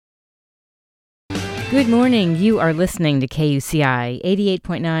Good morning. You are listening to KUCI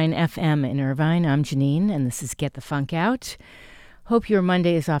 88.9 FM in Irvine. I'm Janine, and this is Get the Funk Out. Hope your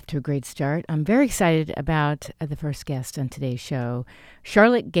Monday is off to a great start. I'm very excited about the first guest on today's show.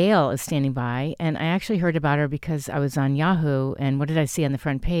 Charlotte Gale is standing by, and I actually heard about her because I was on Yahoo, and what did I see on the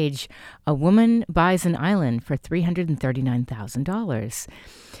front page? A woman buys an island for $339,000.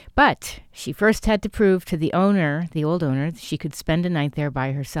 But she first had to prove to the owner, the old owner, that she could spend a night there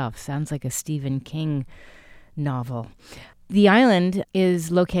by herself. Sounds like a Stephen King novel. The island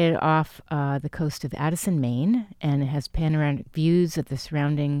is located off the coast of Addison, Maine, and it has panoramic views of the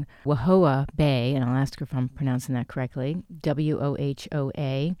surrounding Wahoo Bay, and I'll ask her if I'm pronouncing that correctly,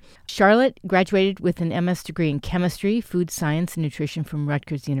 Whohoa. Charlotte graduated with an MS degree in chemistry, food science, and nutrition from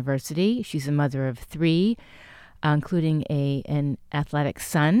Rutgers University. She's a mother of three, including an athletic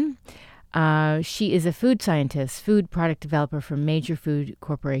son. She is a food scientist, food product developer for major food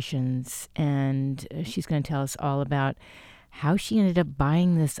corporations, and she's going to tell us all about how she ended up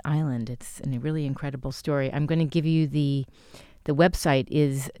buying this island. It's a really incredible story. I'm going to give you the website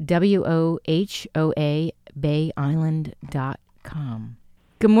is WOHOA Bayisland.com.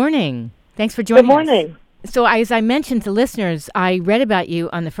 Good morning. Thanks for joining us. Good morning. So as I mentioned to listeners, I read about you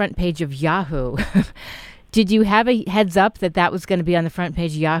on the front page of Yahoo. Did you have a heads up that was going to be on the front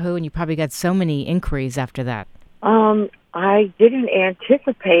page of Yahoo? And you probably got so many inquiries after that. I didn't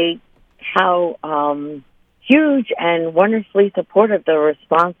anticipate how huge and wonderfully supportive the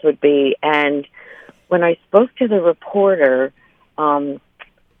response would be. And when I spoke to the reporter, I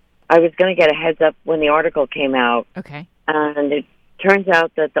was going to get a heads up when the article came out. Okay. And it turns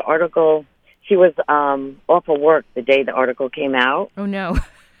out that the article, she was off of work the day the article came out. Oh, no.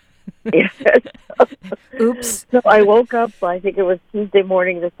 Yes. Oops. So I woke up, I think it was Tuesday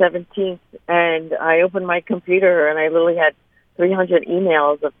morning, the 17th, and I opened my computer, and I literally had 300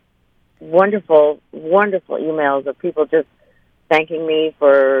 emails of wonderful, wonderful emails of people just thanking me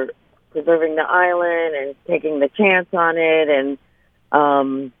for preserving the island and taking the chance on it, and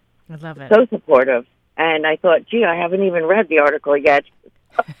I love it. So supportive. And I thought, gee, I haven't even read the article yet.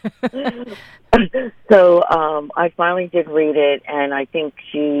 So I finally did read it, and I think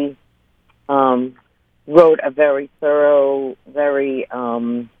she wrote a very thorough, very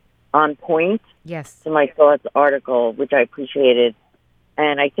on point yes. to my thoughts article, which I appreciated.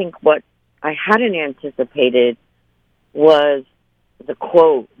 And I think what I hadn't anticipated was the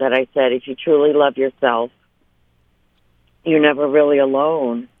quote that I said, if you truly love yourself, you're never really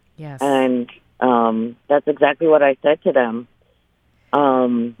alone. Yes. And that's exactly what I said to them.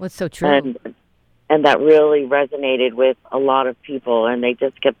 What's so true? And that really resonated with a lot of people, and they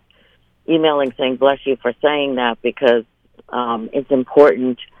just kept emailing saying, bless you for saying that, because it's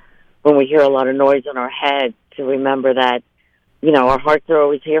important when we hear a lot of noise in our head to remember that, our hearts are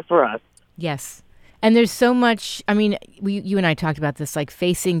always here for us. Yes. And there's so much, you and I talked about this, like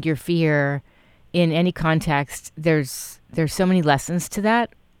facing your fear in any context. There's so many lessons to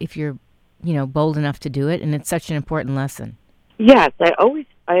that if you're, bold enough to do it, and it's such an important lesson. Yes, I always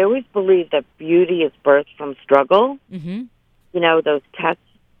believe that beauty is birthed from struggle. Mm-hmm. Those tests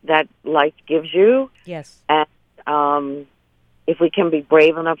that life gives you. Yes. And if we can be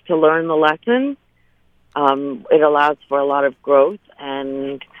brave enough to learn the lesson, it allows for a lot of growth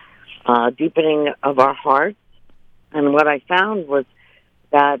and deepening of our hearts. And what I found was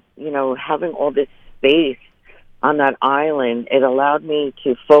that, having all this space on that island, it allowed me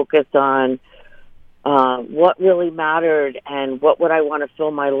to focus on what really mattered and what would I want to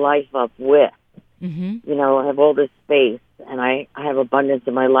fill my life up with. Mm-hmm. I have all this space and I have abundance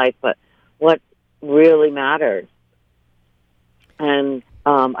in my life, but what really matters? And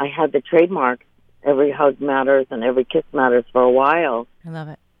I had the trademark, every hug matters and every kiss matters, for a while. I love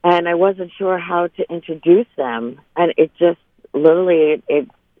it. And I wasn't sure how to introduce them. And it just literally, it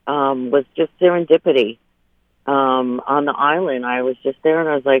was just serendipity. On the island, I was just there and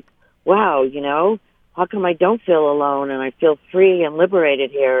I was like, wow, how come I don't feel alone and I feel free and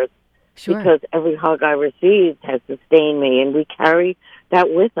liberated here? Sure. Because every hug I received has sustained me, and we carry that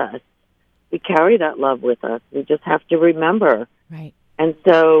with us. We carry that love with us. We just have to remember. Right. And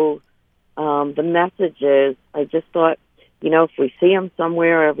so the message is, I just thought, if we see them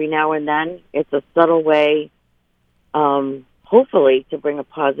somewhere every now and then, it's a subtle way, hopefully, to bring a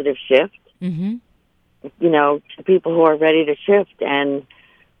positive shift, mm-hmm. To people who are ready to shift. And,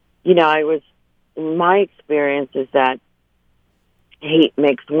 my experience is that hate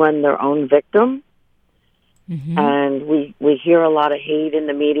makes one their own victim. Mm-hmm. And we hear a lot of hate in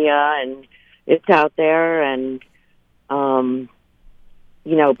the media, and it's out there, and,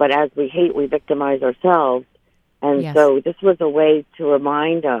 but as we hate, we victimize ourselves. And yes. so this was a way to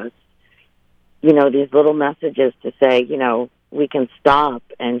remind us these little messages to say, we can stop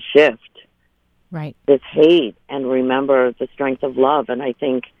and shift Right. this hate and remember the strength of love. And I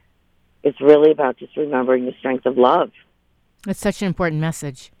think it's really about just remembering the strength of love. It's such an important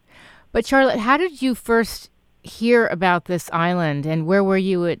message. But Charlotte, how did you first hear about this island, and where were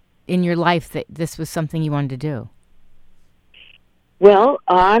you in your life that this was something you wanted to do? Well,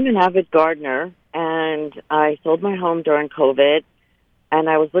 I'm an avid gardener, and I sold my home during COVID, and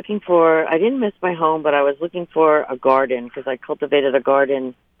I didn't miss my home, but I was looking for a garden because I cultivated a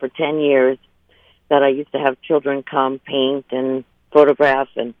garden for 10 years that I used to have children come paint and photograph,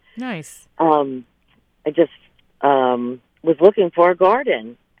 and Nice. I just was looking for a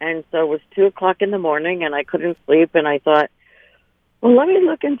garden. And so it was 2:00 in the morning, and I couldn't sleep, and I thought, well, let me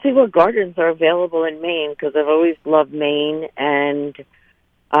look and see what gardens are available in Maine, because I've always loved Maine. And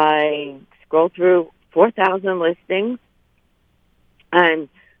I scrolled through 4,000 listings, and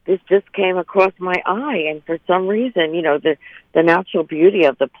this just came across my eye. And for some reason, the natural beauty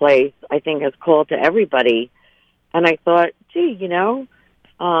of the place, I think, has called to everybody. And I thought, gee,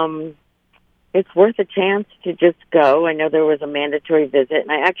 it's worth a chance to just go. I know there was a mandatory visit,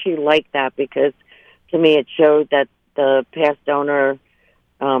 and I actually liked that because, to me, it showed that the past owner,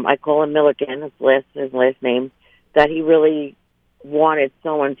 I call him Milligan, his last name, that he really wanted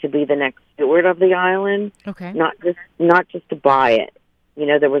someone to be the next steward of the island, Okay. not just to buy it.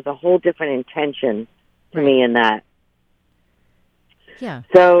 There was a whole different intention to Right. me in that. Yeah.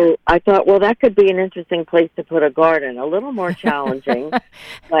 So I thought, well, that could be an interesting place to put a garden. A little more challenging,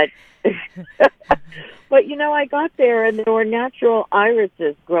 but I got there and there were natural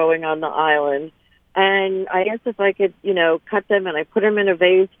irises growing on the island, and I asked if I could, cut them, and I put them in a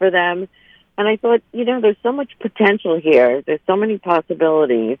vase for them. And I thought, there's so much potential here. There's so many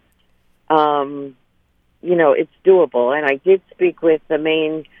possibilities. It's doable. And I did speak with the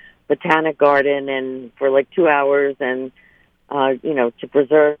Maine Botanic Garden and for like 2 hours, and to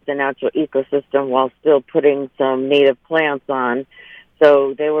preserve the natural ecosystem while still putting some native plants on.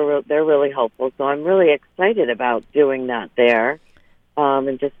 So they're really helpful. So I'm really excited about doing that there,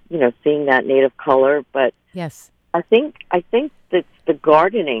 and just seeing that native color. But Yes. I think it's the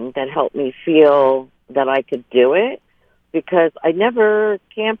gardening that helped me feel that I could do it, because I never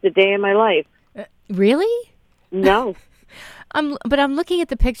camped a day in my life. Really? No. But I'm looking at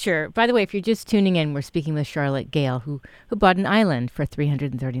the picture. By the way, if you're just tuning in, we're speaking with Charlotte Gale, who bought an island for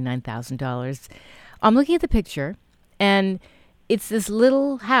 $339,000. I'm looking at the picture, and it's this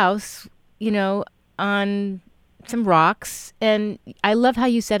little house, on some rocks. And I love how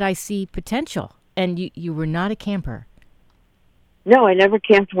you said, I see potential. And you were not a camper. No, I never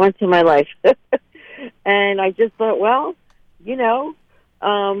camped once in my life. And I just thought, well,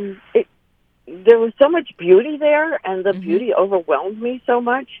 there was so much beauty there, and the beauty overwhelmed me so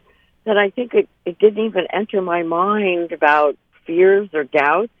much that I think it didn't even enter my mind about fears or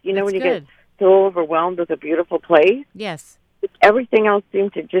doubts. When you get so overwhelmed with a beautiful place, Yes. everything else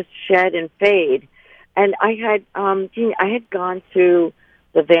seemed to just shed and fade. And I had gone to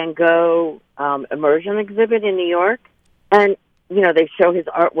the Van Gogh immersion exhibit in New York, and they show his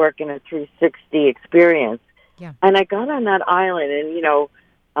artwork in a 360 experience. Yeah. And I got on that island,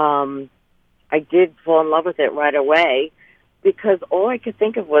 and I did fall in love with it right away, because all I could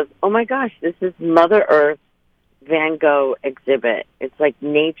think of was, oh my gosh, this is Mother Earth Van Gogh exhibit. It's like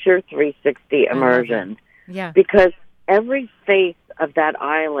nature 360 immersion. Yeah. Because every face of that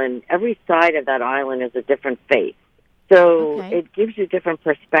island, every side of that island is a different face. So Okay. it gives you different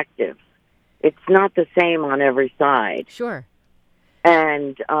perspectives. It's not the same on every side. Sure.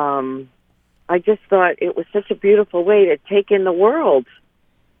 And I just thought it was such a beautiful way to take in the world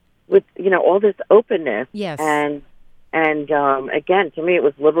with, all this openness. Yes. And again, to me, it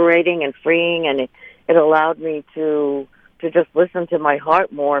was liberating and freeing, and it allowed me to just listen to my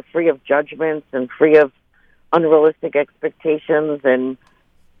heart more, free of judgments and free of unrealistic expectations. And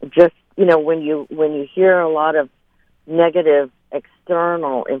just, when you hear a lot of negative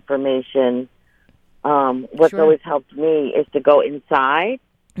external information, what's Sure. always helped me is to go inside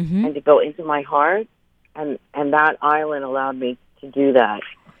Mm-hmm. and to go into my heart, and that island allowed me to do that.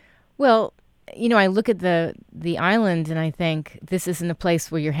 Well, I look at the island and I think this isn't a place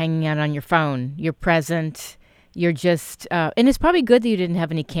where you're hanging out on your phone. You're present. You're just, and it's probably good that you didn't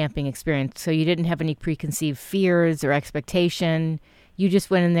have any camping experience, so you didn't have any preconceived fears or expectation. You just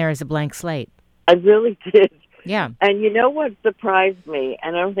went in there as a blank slate. I really did. Yeah. And what surprised me,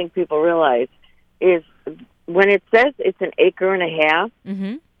 and I don't think people realize, is when it says it's an acre and a half,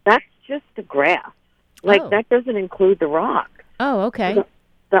 Mm-hmm. that's just the grass. That doesn't include the rock. Oh, okay.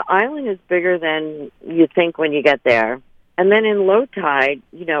 The island is bigger than you think when you get there. And then in low tide,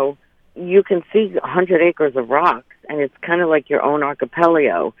 you can see 100 acres of rocks, and it's kind of like your own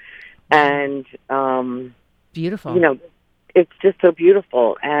archipelago. And, beautiful. It's just so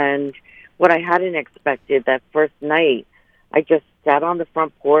beautiful. And what I hadn't expected that first night, I just sat on the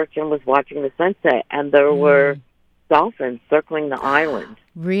front porch and was watching the sunset, and there were dolphins circling the island.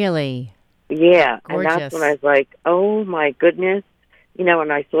 Really? Yeah. Gorgeous. And that's when I was like, oh, my goodness.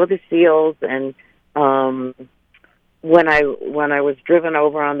 And I saw the seals, and when I was driven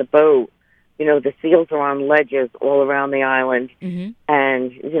over on the boat, the seals are on ledges all around the island,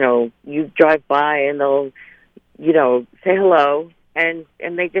 and you drive by and they'll say hello, and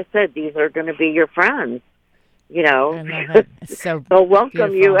they just said these are going to be your friends. I love it. It's so they'll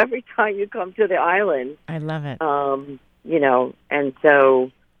welcome beautiful. you every time you come to the island. I love it. And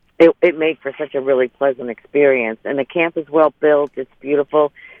so it made for such a really pleasant experience. And the camp is well built. It's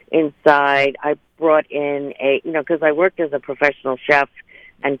beautiful inside. I brought in because I worked as a professional chef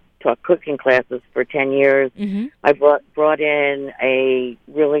and taught cooking classes for 10 years. I brought in a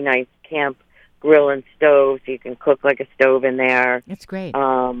really nice camp grill and stove, so you can cook like a stove in there. That's great.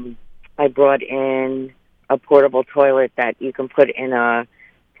 I brought in a portable toilet that you can put in a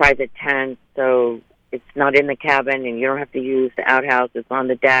private tent, so it's not in the cabin, and you don't have to use the outhouse. It's on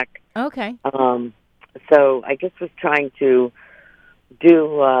the deck. Okay. So I just was trying to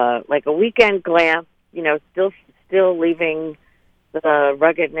do like a weekend glam, still leaving the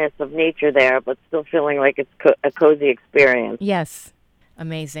ruggedness of nature there, but still feeling like it's a cozy experience. Yes.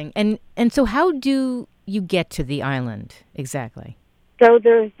 Amazing. And so how do you get to the island exactly? So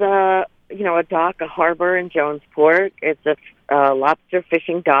there's a dock, a harbor in Jonesport. It's a lobster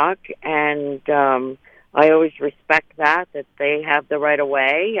fishing dock, and I always respect that they have the right of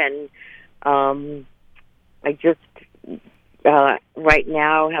way. And I just right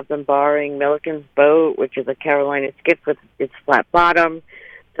now have been borrowing Milliken's boat, which is a Carolina skiff with its flat bottom.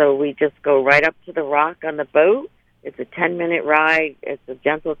 So we just go right up to the rock on the boat. It's a 10-minute ride. It's a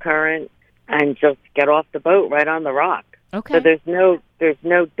gentle current, and just get off the boat right on the rock. Okay. So there's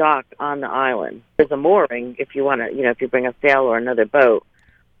no dock on the island. There's a mooring if you want to, if you bring a sail or another boat.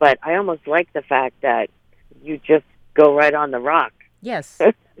 But I almost like the fact that you just go right on the rock. Yes,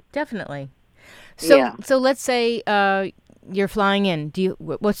 definitely. So Yeah. So let's say you're flying in.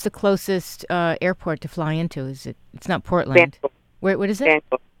 What's the closest airport to fly into? It's not Portland. Bangor. What is it?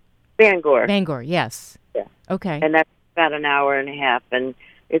 Bangor. Bangor. Yes. Yeah. Okay. And that's about an hour and a half, and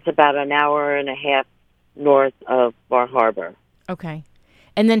it's about an hour and a half north of Bar Harbor. Okay.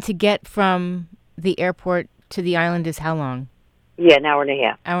 And then to get from the airport to the island is how long? Yeah, an hour and a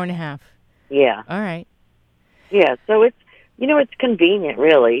half. Hour and a half. Yeah. All right. Yeah, so it's it's convenient,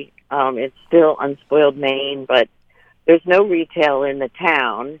 really. It's still unspoiled Maine, but there's no retail in the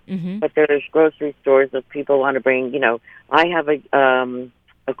town. But there's grocery stores if people want to bring. I have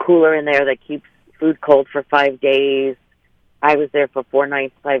a cooler in there that keeps food cold for 5 days. I was there for 4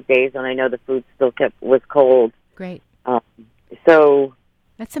 nights, 5 days, and I know the food still was cold. Great. So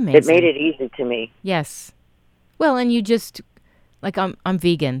that's amazing. It made it easy to me. Yes. Well, and you just I'm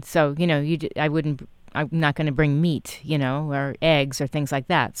vegan, so I'm not going to bring meat, or eggs or things like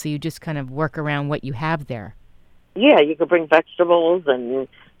that. So you just kind of work around what you have there. Yeah, you could bring vegetables and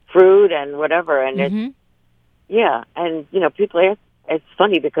fruit and whatever, and and people ask. It's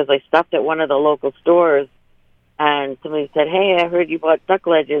funny because I stopped at one of the local stores, and somebody said, "Hey, I heard you bought duck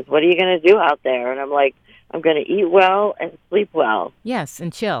ledges. What are you going to do out there?" And I'm like, "I'm going to eat well and sleep well." Yes,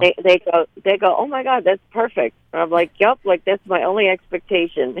 and chill. They go, "Oh my God, that's perfect." And I'm like, "Yup, that's my only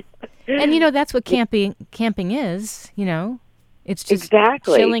expectation." And that's what camping is. It's just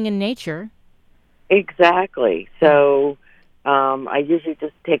exactly chilling in nature. Exactly. So I usually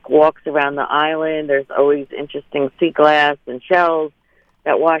just take walks around the island. There's always interesting sea glass and shells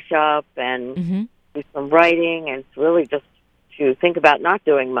that wash up, and do some writing, and it's really just to think about not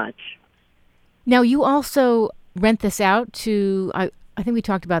doing much. Now, you also rent this out to, I think we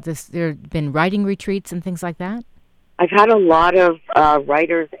talked about this, there have been writing retreats and things like that? I've had a lot of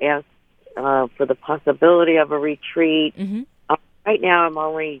writers ask for the possibility of a retreat. Right now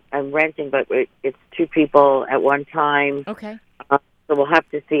I'm renting, but it's 2 people at one time. Okay. So we'll have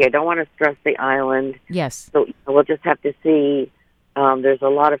to see. I don't want to stress the island. Yes. So we'll just have to see. There's a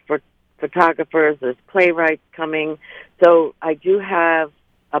lot of photographers. There's playwrights coming. So I do have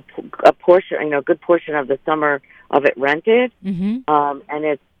a portion, a good portion of the summer of it rented. And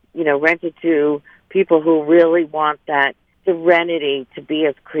it's, rented to people who really want that serenity to be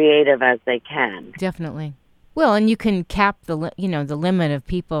as creative as they can. Definitely. Well, and you can cap the limit of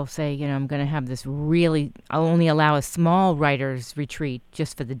people. Say, I'm going to have this I'll only allow a small writers retreat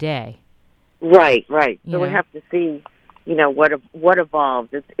just for the day. Right. So we have to see, what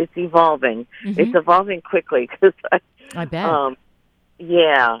evolved. It's evolving. It's evolving quickly because I bet.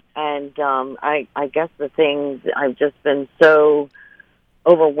 Yeah, and I guess the things I've just been so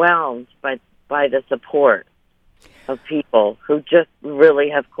overwhelmed by the support of people who just really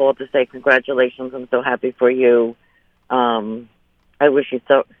have called to say congratulations. I'm so happy for you. I wish you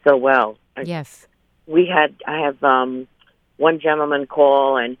so well. Yes. I have one gentleman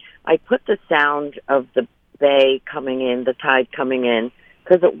call, and I put the sound of the bay coming in, the tide coming in,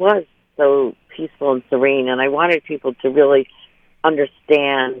 because it was so peaceful and serene, and I wanted people to really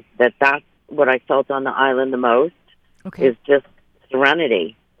understand that that's what I felt on the island the most, is just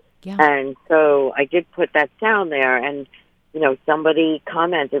serenity. Yeah. And so I did put that sound there, and, somebody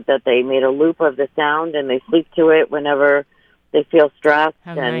commented that they made a loop of the sound and they sleep to it whenever they feel stressed.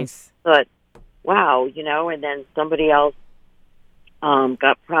 How and nice. thought, wow, and then somebody else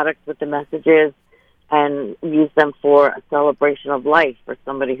got products with the messages and used them for a celebration of life for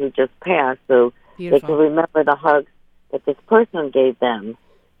somebody who just passed, so Beautiful. they could remember the hugs that this person gave them.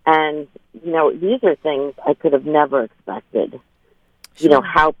 And, these are things I could have never expected. Sure.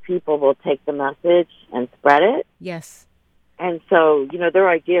 How people will take the message and spread it. Yes. And so, there are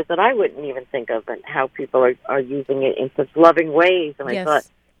ideas that I wouldn't even think of, and how people are using it in such loving ways. And Yes. I thought,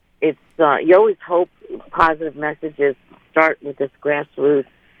 it's you always hope positive messages start with this grassroots,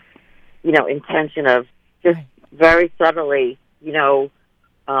 intention of just very subtly,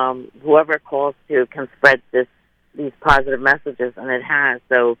 whoever calls to can spread these positive messages, and it has.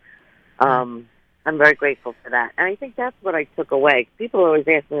 So I'm very grateful for that. And I think that's what I took away. People always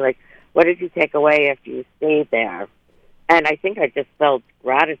ask me, like, what did you take away after you stayed there? And I think I just felt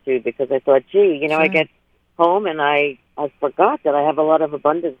gratitude, because I thought, gee, Sure. I get home and I forgot that I have a lot of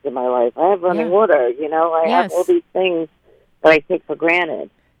abundance in my life. I have running water, I have all these things that I take for granted.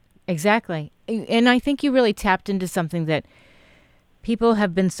 Exactly. And I think you really tapped into something that people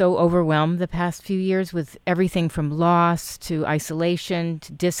have been so overwhelmed the past few years with everything from loss to isolation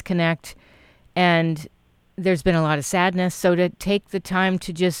to disconnect. And there's been a lot of sadness. So to take the time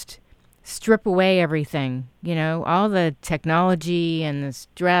to just strip away everything, all the technology and the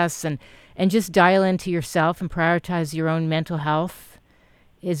stress, and just dial into yourself and prioritize your own mental health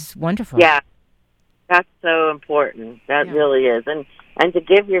is wonderful. Yeah, that's so important. That really is. And to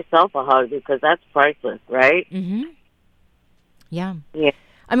give yourself a hug, because that's priceless, right? Mm-hmm. Yeah. Yeah.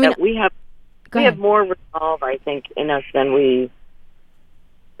 I mean, we have more resolve, I think, in us than we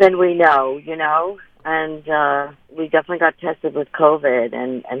know, and we definitely got tested with COVID,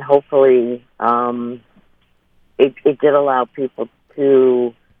 and hopefully it did allow people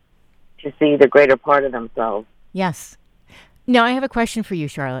to see the greater part of themselves. Yes. Now, I have a question for you,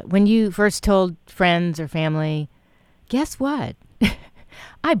 Charlotte. When you first told friends or family, guess what?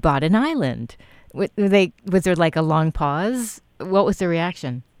 I bought an island. Was there like a long pause? What was the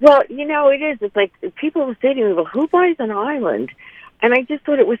reaction? Well, it is. It's like people will say to me, well, who buys an island? And I just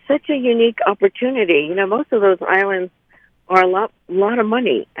thought it was such a unique opportunity. Most of those islands are a lot of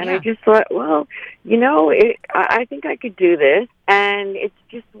money. And I just thought, well, I think I could do this. And it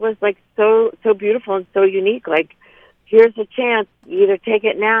just was like so beautiful and so unique. Like, here's a chance. You either take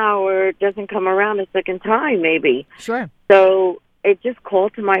it now or it doesn't come around a second time, maybe. Sure. So it just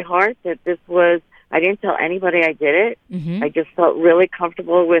called to my heart that this was, I didn't tell anybody I did it. Mm-hmm. I just felt really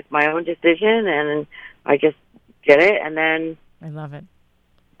comfortable with my own decision, and I just did it. And then I love it.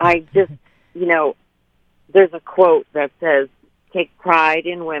 I just, there's a quote that says, take pride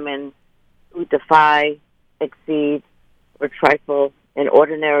in women who defy, exceed, or trifle in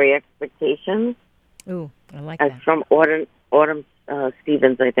ordinary expectations. Ooh, I like that. That's from Autumn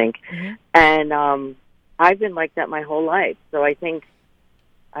Stevens, I think. Mm-hmm. And I've been like that my whole life. So I think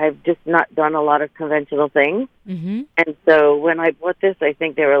I've just not done a lot of conventional things. Mm-hmm. And so when I bought this, I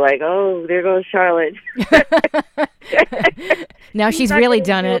think they were like, oh, there goes Charlotte. Now she's really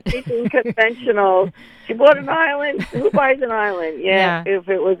done it. Conventional. She bought an island. Who buys an island? Yeah. If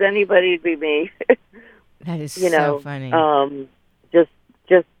it was anybody, it'd be me. That is so funny.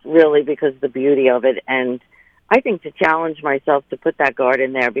 Just really because of the beauty of it. And I think to challenge myself to put that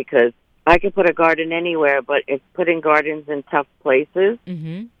garden there, because I could put a garden anywhere, but it's putting gardens in tough places.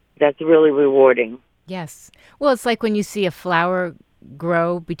 Mm-hmm. That's really rewarding. Yes. Well, it's like when you see a flower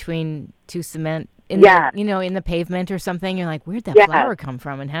grow between two cement in the pavement or something. You're like, where'd that flower come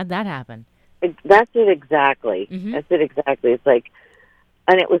from, and how'd that happen? That's it exactly. Mm-hmm. That's it exactly. It's like,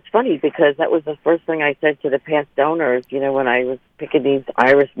 and it was funny because that was the first thing I said to the past donors. When I was picking these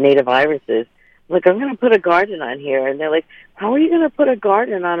native irises. Like, I'm going to put a garden on here. And they're like, how are you going to put a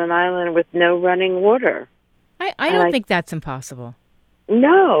garden on an island with no running water? I don't think that's impossible.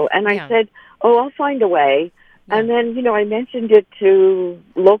 No. And I said, I'll find a way. And then, I mentioned it to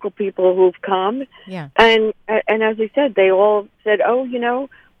local people who've come. Yeah. And as I said, they all said, oh,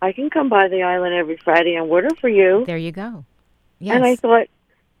 I can come by the island every Friday and order for you. There you go. Yes. And I thought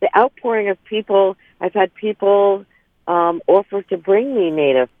the outpouring of people, I've had people offer to bring me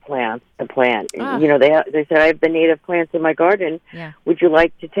native plants to plant. Ah. They said, I have the native plants in my garden. Yeah. Would you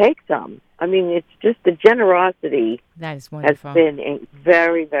like to take some? I mean, it's just the generosity That is wonderful. has been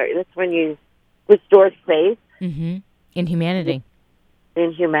very, very, that's when you restore faith. Mm-hmm. In humanity.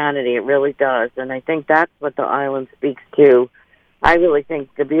 In humanity, it really does. And I think that's what the island speaks to. I really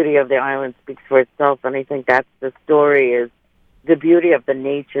think the beauty of the island speaks for itself, and I think that's the story, is the beauty of the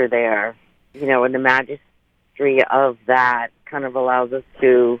nature there, and the majesty of that kind of allows us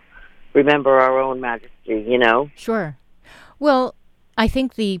to remember our own majesty, Sure. Well, I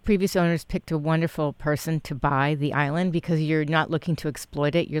think the previous owners picked a wonderful person to buy the island because you're not looking to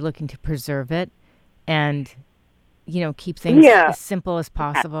exploit it. You're looking to preserve it and, keep things as simple as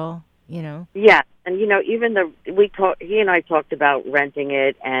possible, Yeah. And, even he and I talked about renting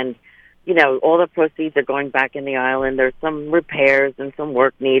it, and, all the proceeds are going back in the island. There's some repairs and some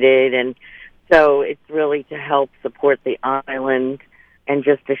work needed. And so it's really to help support the island and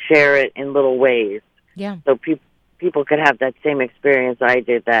just to share it in little ways. Yeah. So people could have that same experience I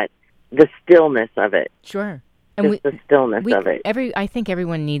did, that the stillness of it. Sure. And the stillness of it. I think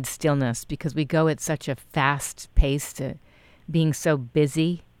everyone needs stillness because we go at such a fast pace to being so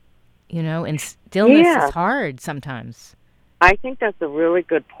busy, and stillness is hard sometimes. I think that's a really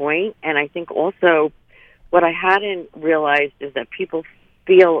good point. And I think also what I hadn't realized is that people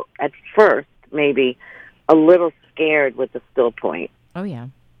feel at first maybe a little scared with the still point. Oh, yeah.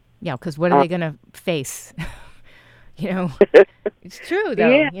 Yeah, because what are they going to face? It's true, though.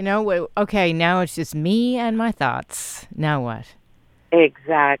 Yeah. Okay, now it's just me and my thoughts. Now what?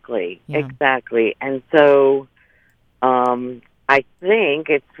 Exactly. Yeah. Exactly. And so I think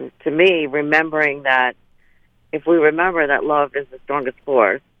it's, to me, remembering that if we remember that love is the strongest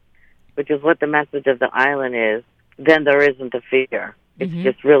force, which is what the message of the island is, then there isn't a fear. It's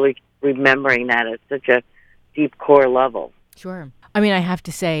just really remembering that at such a deep core level. Sure. I mean, I have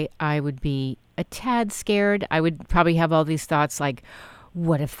to say, I would be a tad scared. I would probably have all these thoughts like,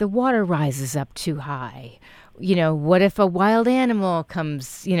 what if the water rises up too high? What if a wild animal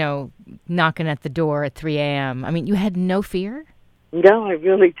comes, knocking at the door at 3 a.m.? I mean, you had no fear? No, I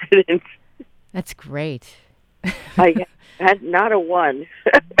really didn't. That's great. I had not a one.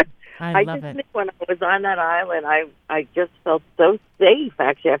 I love it. Think when I was on that island, I just felt so safe,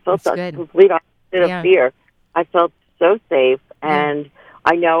 actually. I felt That's complete opposite of fear. I felt so safe, and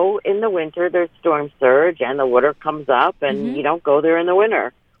I know in the winter there's storm surge and the water comes up, and you don't go there in the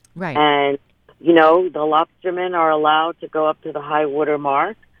winter. Right. And, the lobstermen are allowed to go up to the high water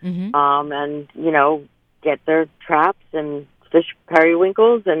mark and, get their traps and fish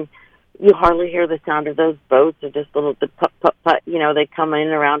periwinkles, and you hardly hear the sound of those boats. They're just little putt. They come in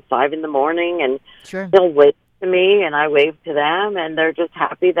around 5 in the morning, and they'll wave to me, and I wave to them, and they're just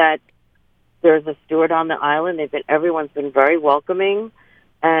happy that there's a steward on the island. Everyone's been very welcoming,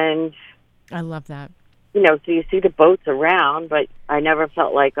 and I love that. So you see the boats around, but I never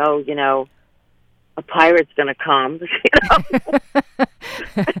felt like, a pirate's going to come.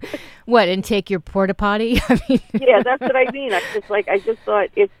 What, and take your porta potty? I mean, yeah, that's what I mean. I just thought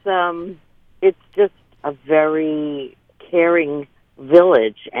it's just a very caring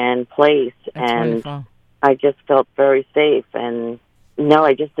village and place, that's and wonderful. I just felt very safe. And no,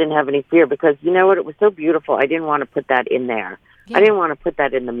 I just didn't have any fear because you know what? It was so beautiful. I didn't want to put that in there. Yeah. I didn't want to put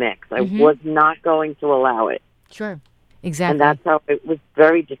that in the mix. I was not going to allow it. Sure. Exactly. And that's how I was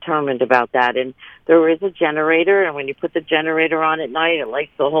very determined about that. And there is a generator, and when you put the generator on at night, it lights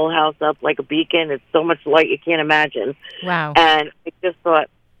the whole house up like a beacon. It's so much light you can't imagine. Wow. And I just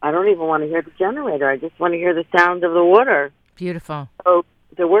thought, I don't even want to hear the generator. I just want to hear the sound of the water. Beautiful. So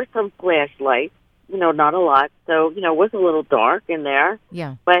there were some flashlights, not a lot. So, it was a little dark in there.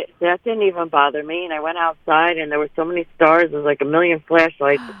 Yeah. But that didn't even bother me. And I went outside, and there were so many stars. There was like 1 million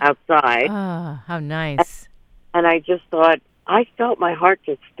flashlights outside. Oh, how nice. And I just thought, I felt my heart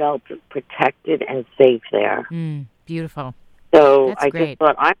just felt protected and safe there. Beautiful. So that's I great. just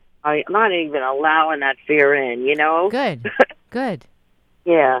thought, I'm not even allowing that fear in, Good. Good.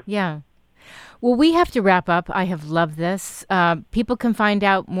 Yeah. Yeah. Well, we have to wrap up. I have loved this. People can find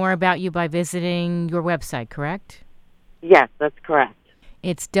out more about you by visiting your website, correct? Yes, that's correct.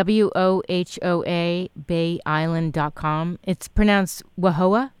 It's WOHOA BayIsland.com. It's pronounced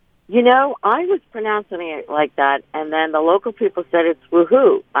Wahoa? I was pronouncing it like that, and then the local people said it's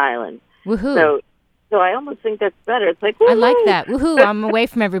Woohoo Island. Woohoo. So, so I almost think that's better. It's like, I like woohoo! that. Woohoo, I'm away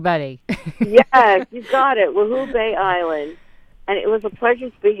from everybody. Yes, you got it. Woohoo Bay Island. And it was a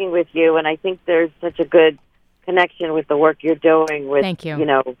pleasure speaking with you, and I think there's such a good connection with the work you're doing with, Thank you. you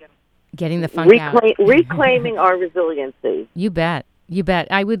know, Getting the funk out. reclaiming our resiliency. You bet. You bet.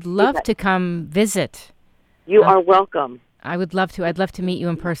 I would love to come visit. You are welcome. I would love to. I'd love to meet you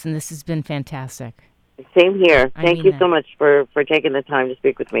in person. This has been fantastic. Same here. I Thank mean you that. so much for taking the time to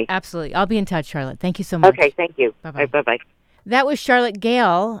speak with me. Absolutely. I'll be in touch, Charlotte. Thank you so much. Okay, thank you. Bye-bye. Bye-bye. That was Charlotte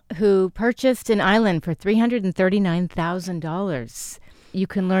Gale, who purchased an island for $339,000. You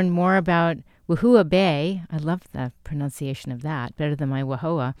can learn more about Wahoo Bay, I love the pronunciation of that, better than my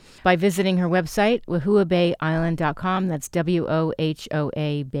Wahoa, by visiting her website, wahooabayisland.com. That's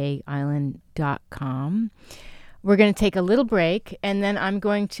WOHOA bayisland.com. We're going to take a little break, and then I'm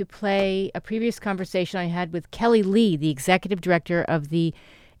going to play a previous conversation I had with Kelly Lee, the executive director of the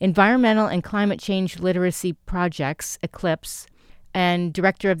Environmental and Climate Change Literacy Projects, Eclipse, and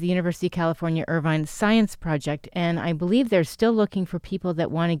director of the University of California Irvine Science Project. And I believe they're still looking for people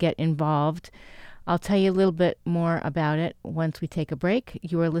that want to get involved. I'll tell you a little bit more about it once we take a break.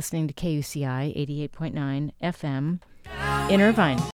 You are listening to KUCI 88.9 FM in Irvine.